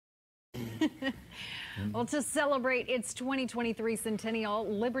Well, to celebrate its 2023 centennial,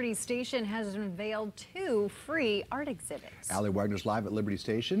 Liberty Station has unveiled 2 free art exhibits. Allie Wagner's live at Liberty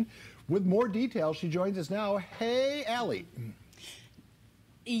Station with more details. She joins us now. Hey, Allie.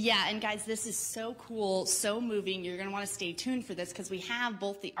 Yeah, and guys, this is so cool, so moving. You're going to want to stay tuned for this because we have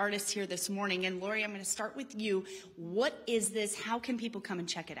both the artists here this morning. And Lori, I'm going to start with you. What is this? How can people come and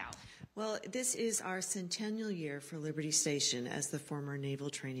check it out? Well, this is our centennial year for Liberty Station as the former Naval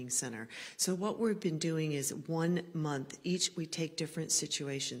Training Center. So what we've been doing is 1 month, each we take different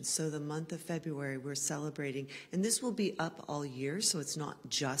situations. So the month of February, we're celebrating, and this will be up all year, so it's not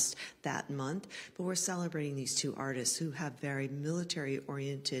just that month, but we're celebrating these 2 artists who have very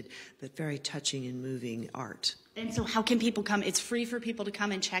military-oriented, but very touching and moving art. And so how can people come? It's free for people to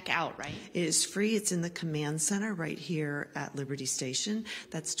come and check out, right? It is free. It's in the command center right here at Liberty Station.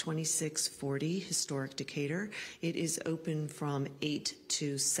 That's 2640 Historic Decatur. It is open from 8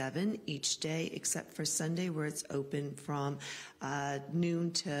 to 7 each day, except for Sunday where it's open from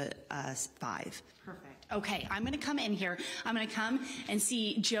noon to 5. Perfect. Okay, I'm going to come in here. I'm going to come and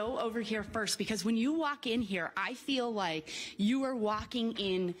see Joe over here first, because when you walk in here, I feel like you are walking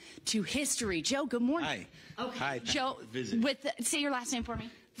into history. Joe, good morning. Hi. Okay. Hi. Joe, say your last name for me.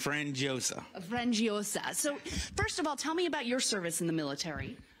 Frangiosa. Frangiosa. So, first of all, tell me about your service in the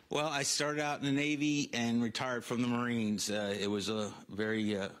military. Well, I started out in the Navy and retired from the Marines. It was a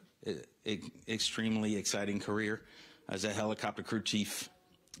very extremely exciting career. I was a helicopter crew chief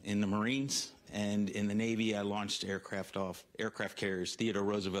in the Marines, and in the Navy, I launched aircraft carriers, Theodore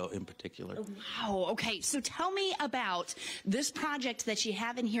Roosevelt in particular. Wow. Okay. So tell me about this project that you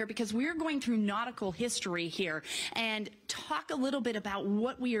have in here, because we're going through nautical history here, and talk a little bit about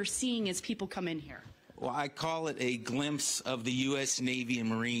what we are seeing as people come in here. Well, I call it a glimpse of the U.S. Navy and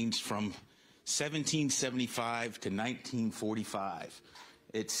Marines from 1775 to 1945.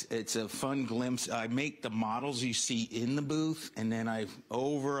 It's a fun glimpse. I make the models you see in the booth, and then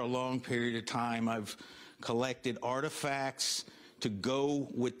over a long period of time, I've collected artifacts to go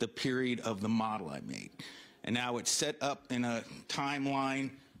with the period of the model I made. And now it's set up in a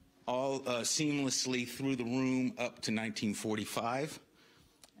timeline all seamlessly through the room up to 1945.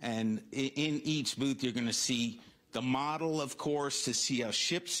 And in each booth, you're going to see the model, of course, to see how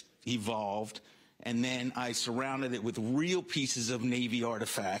ships evolved. And then I surrounded it with real pieces of Navy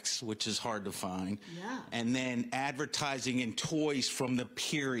artifacts, which is hard to find. Yeah. And then advertising and toys from the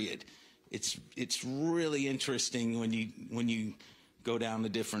period. It's really interesting when you go down the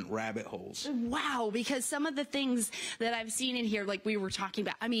different rabbit holes. Wow, because some of the things that I've seen in here, like we were talking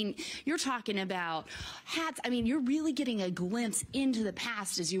about, I mean, you're talking about hats. I mean, you're really getting a glimpse into the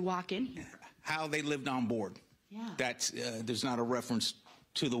past as you walk in here. How they lived on board. Yeah. That's there's not a reference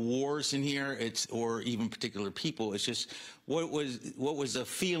to the wars in here, or even particular people. It's just what was the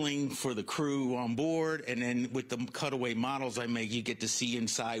feeling for the crew on board, and then with the cutaway models I make, you get to see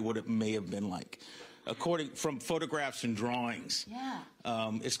inside what it may have been like, from photographs and drawings. Yeah.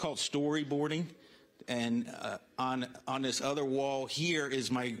 It's called storyboarding, and on this other wall here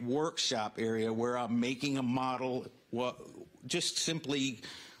is my workshop area where I'm making a model. Well, just simply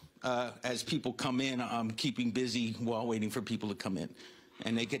as people come in, I'm keeping busy while waiting for people to come in.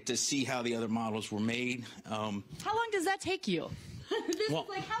 And they get to see how the other models were made. How long does that take you? This is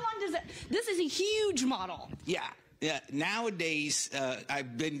like, how long does that? This is a huge model. Yeah. Yeah. Nowadays, I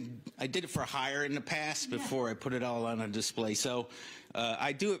did it for hire in the past before I put it all on a display. So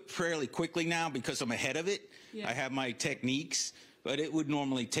I do it fairly quickly now because I'm ahead of it. Yeah. I have my techniques, but it would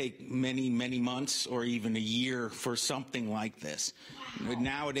normally take many, many months or even a year for something like this. Wow. But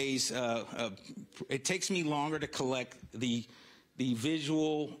nowadays, it takes me longer to collect the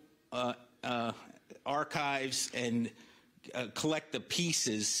visual archives and collect the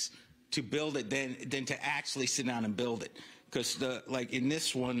pieces to build it than to actually sit down and build it. Because like in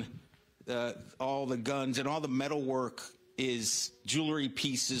this one, all the guns and all the metal work is jewelry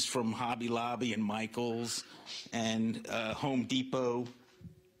pieces from Hobby Lobby and Michaels and Home Depot.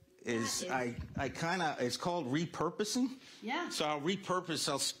 It's called repurposing. Yeah. So I'll repurpose.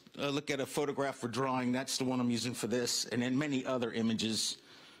 I'll look at a photograph for drawing. That's the one I'm using for this, and then many other images.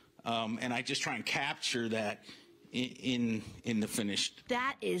 And I just try and capture that in the finished.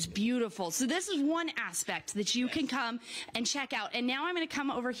 That is beautiful. So this is one aspect that you can come and check out. And now I'm going to come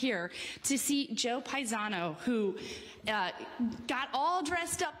over here to see Joe Pisano, who got all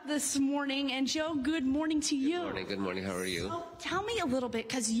dressed up this morning. And Joe, good morning to you. Good morning. Good morning. How are you? So tell me a little bit,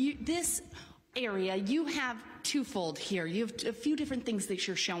 because this area, you have twofold here. You have a few different things that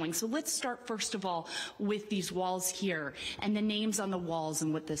you're showing. So let's start first of all with these walls here and the names on the walls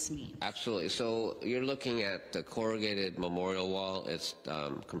and what this means. Absolutely. So you're looking at the corrugated memorial wall. It's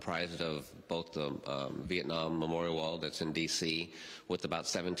comprised of both the Vietnam Memorial Wall that's in D.C. with about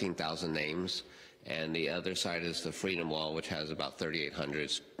 17,000 names, and the other side is the Freedom Wall, which has about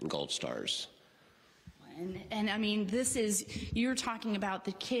 3,800 gold stars. And I mean, this is, you're talking about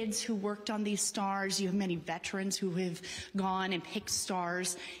the kids who worked on these stars. You have many veterans who have gone and picked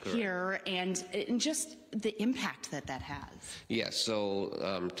stars here, and just the impact that that has. Yes,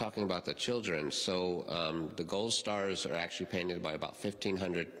 so talking about the children, so the gold stars are actually painted by about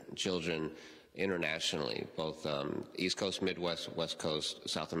 1,500 children internationally, both East Coast, Midwest, West Coast,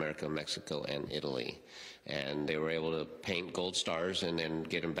 South America, Mexico, and Italy. And they were able to paint gold stars and then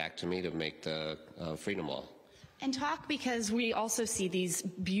get them back to me to make the Freedom Wall. And talk, because we also see these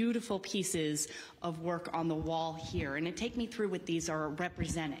beautiful pieces of work on the wall here, and take me through what these are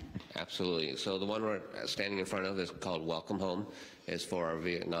representing. Absolutely. So the one we're standing in front of is called Welcome Home. It's for our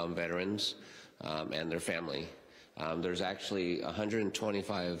Vietnam veterans and their family. There's actually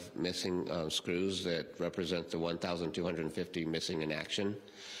 125 missing screws that represent the 1,250 missing in action.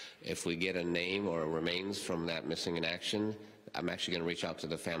 If we get a name or remains from that missing in action, I'm actually going to reach out to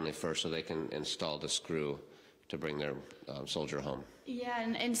the family first so they can install the screw to bring their soldier home. Yeah,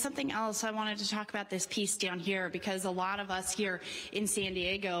 and something else, I wanted to talk about this piece down here, because a lot of us here in San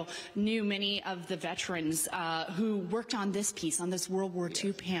Diego knew many of the veterans who worked on this piece, on this World War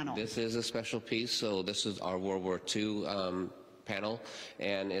II panel. This is a special piece, so this is our World War II panel,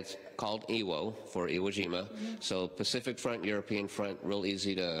 and it's called Iwo for Iwo Jima. So Pacific Front, European Front, real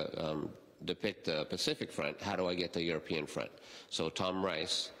easy to depict the Pacific Front. How do I get the European Front? So Tom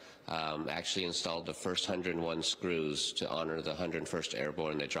Rice actually installed the first 101 screws to honor the 101st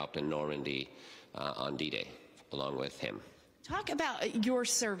Airborne that dropped in Normandy on D-Day, along with him. Talk about your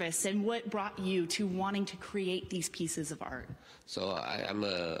service and what brought you to wanting to create these pieces of art. So I'm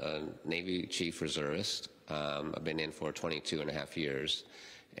a Navy Chief Reservist. I've been in for 22 and a half years,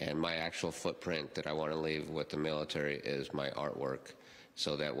 and my actual footprint that I want to leave with the military is my artwork,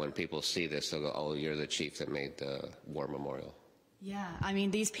 so that when people see this, they'll go, oh, you're the chief that made the war memorial. Yeah, I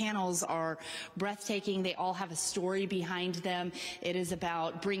mean, these panels are breathtaking. They all have a story behind them. It is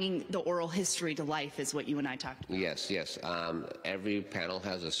about bringing the oral history to life, is what you and I talked about. Yes, yes. Every panel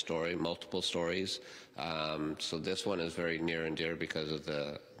has a story, multiple stories. So this one is very near and dear because of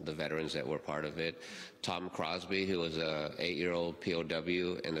the veterans that were part of it. Tom Crosby, who was a 8-year-old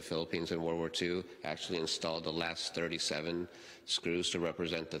POW in the Philippines in World War II, actually installed the last 37 screws to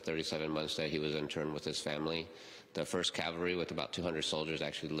represent the 37 months that he was interned with his family. The 1st Cavalry, with about 200 soldiers,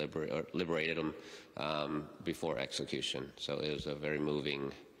 actually liberated him before execution. So it was a very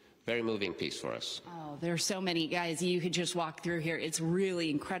moving piece for us. Oh, there are so many guys. You could just walk through here. It's really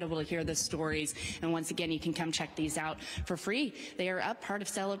incredible to hear the stories. And once again, you can come check these out for free. They are up, part of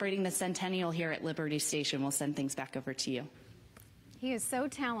celebrating the centennial here at Liberty Station. We'll send things back over to you. He is so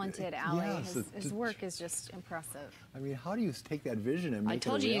talented, Allie. Yes, his work is just impressive. I mean, how do you take that vision and make it a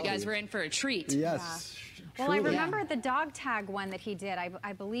I told you reality? guys were in for a treat. Yes. Yeah. Well, I remember the dog tag one that he did.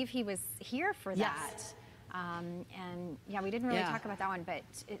 I believe he was here for that. Yes. And yeah, we didn't really talk about that one, but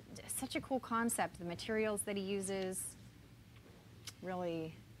it's such a cool concept. The materials that he uses,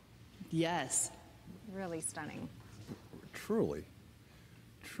 really, really stunning. Truly,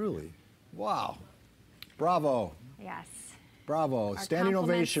 truly, wow, bravo. Yes. Bravo! Our Standing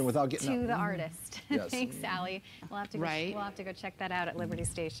ovation without getting to up. the artist. Yes. Thanks, Allie. We'll have to go, we'll have to go check that out at Liberty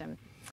Station.